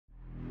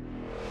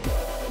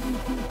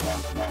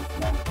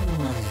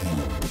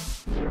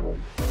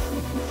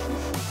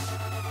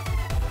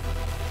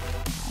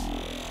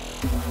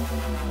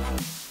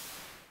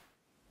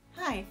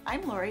Hi,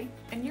 I'm Lori,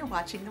 and you're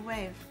watching The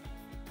Wave.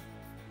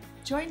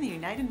 Join the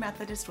United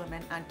Methodist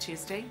Women on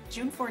Tuesday,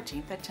 June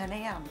 14th at 10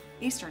 a.m.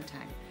 Eastern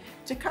Time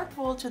to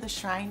carpool to the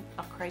Shrine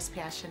of Christ's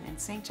Passion in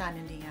St. John,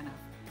 Indiana.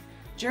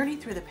 Journey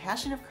through the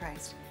Passion of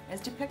Christ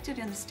as depicted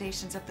in the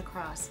Stations of the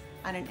Cross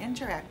on an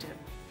interactive,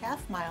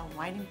 half-mile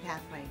winding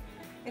pathway.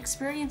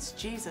 Experience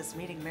Jesus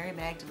meeting Mary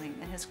Magdalene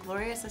and his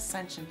glorious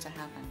ascension to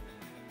heaven.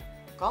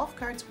 Golf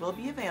carts will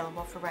be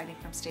available for riding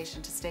from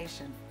station to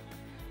station.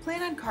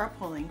 Plan on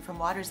carpooling from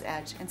Water's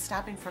Edge and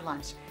stopping for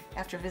lunch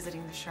after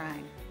visiting the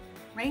shrine.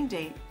 Rain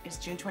date is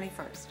June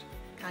 21st.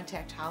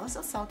 Contact Hollis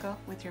Oselka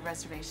with your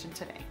reservation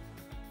today.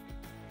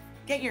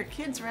 Get your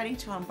kids ready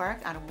to embark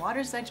on a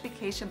Water's Edge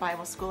Vacation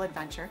Bible School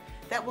adventure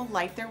that will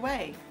light their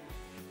way.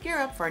 Gear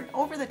up for an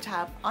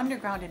over-the-top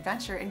underground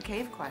adventure in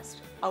Cave Quest,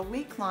 a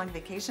week-long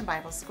vacation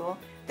Bible school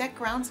that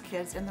grounds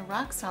kids in the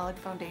rock-solid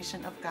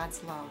foundation of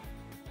God's love.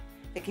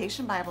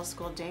 Vacation Bible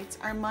School dates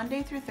are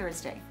Monday through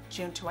Thursday,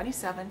 June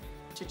 27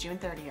 to June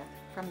 30th,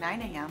 from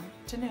 9 a.m.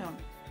 to noon.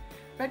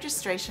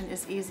 Registration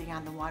is easy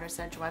on the Water's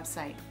Edge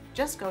website.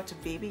 Just go to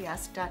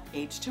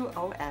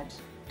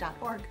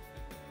vbs.h2oedge.org.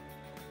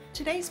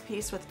 Today's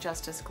Peace with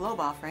Justice Globe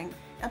offering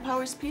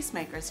empowers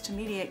peacemakers to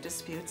mediate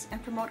disputes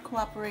and promote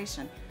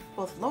cooperation,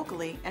 both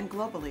locally and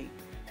globally,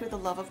 through the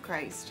love of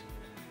Christ.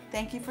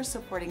 Thank you for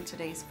supporting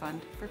today's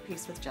Fund for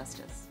Peace with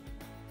Justice.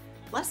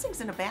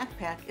 Blessings in a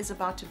Backpack is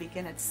about to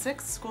begin its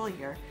 6th school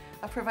year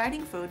of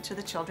providing food to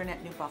the children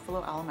at New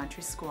Buffalo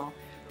Elementary School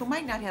who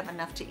might not have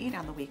enough to eat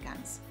on the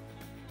weekends.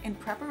 In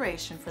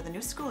preparation for the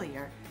new school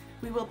year,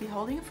 we will be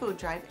holding a food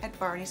drive at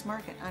Barney's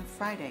Market on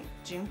Friday,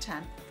 June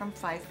 10th from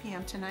 5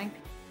 p.m. to 9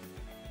 p.m.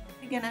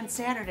 Again on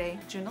Saturday,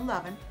 June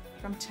 11th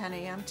from 10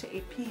 a.m. to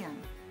 8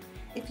 p.m.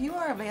 If you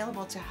are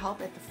available to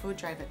help at the food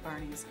drive at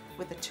Barney's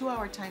with a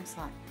 2-hour time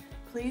slot,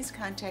 please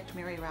contact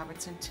Mary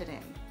Robertson today.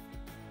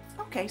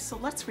 Okay, so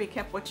let's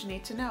recap what you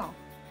need to know.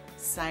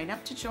 Sign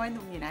up to join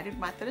the United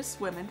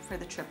Methodist Women for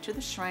the trip to the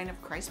Shrine of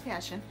Christ's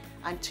Passion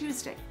on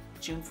Tuesday,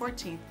 June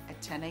 14th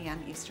at 10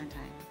 a.m. Eastern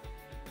Time.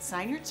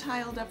 Sign your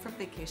child up for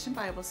Vacation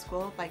Bible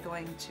School by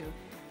going to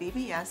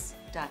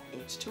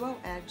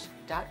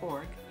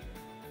vbs.h2oedge.org.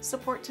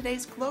 Support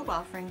today's Globe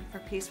offering for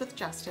Peace with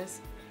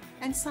Justice,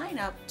 and sign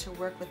up to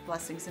work with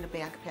Blessings in a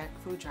Backpack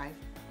food drive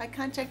by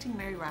contacting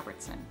Mary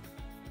Robertson.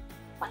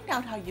 Find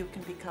out how you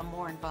can become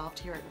more involved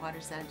here at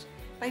Water's Edge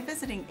by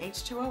visiting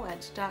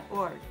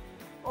h2oedge.org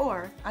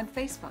or on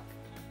Facebook.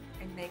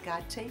 And may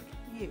God take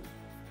you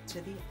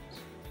to the edge.